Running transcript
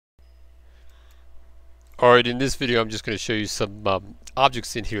Alright, in this video I'm just going to show you some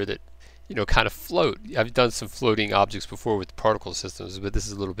objects in here that kind of float. I've done some floating objects before with particle systems, but this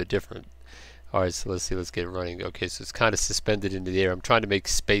is a little bit different. Alright, so let's see, let's get it running. Okay, so it's kind of suspended into the air. I'm trying to make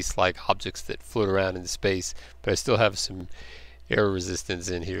space-like objects that float around in space, but I still have some air resistance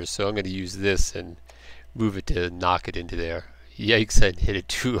in here, so I'm going to use this and move it to knock it into there. Yikes, I hit it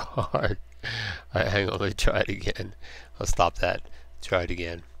too hard. Alright, hang on, let me try it again. I'll stop that. Try it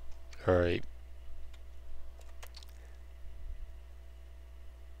again. Alright.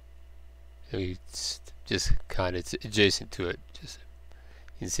 It's just kind of adjacent to it. Just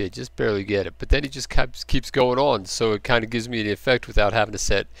you can see I just barely get it, but then it just keeps going on, so it kind of gives me the effect without having to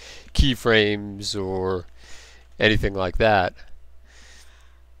set keyframes or anything like that.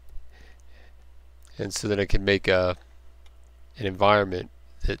 And so then I can make an environment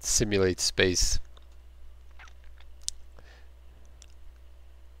that simulates space.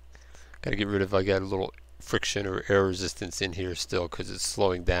 Gotta get rid of, I got a little friction or air resistance in here still because it's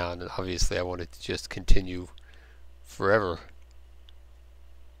slowing down, and obviously I want it to just continue forever.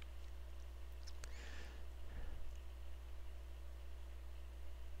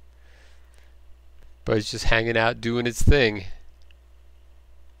 But it's just hanging out doing its thing.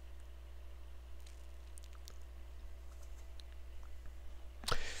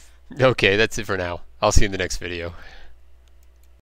 Okay, that's it for now. I'll see you in the next video.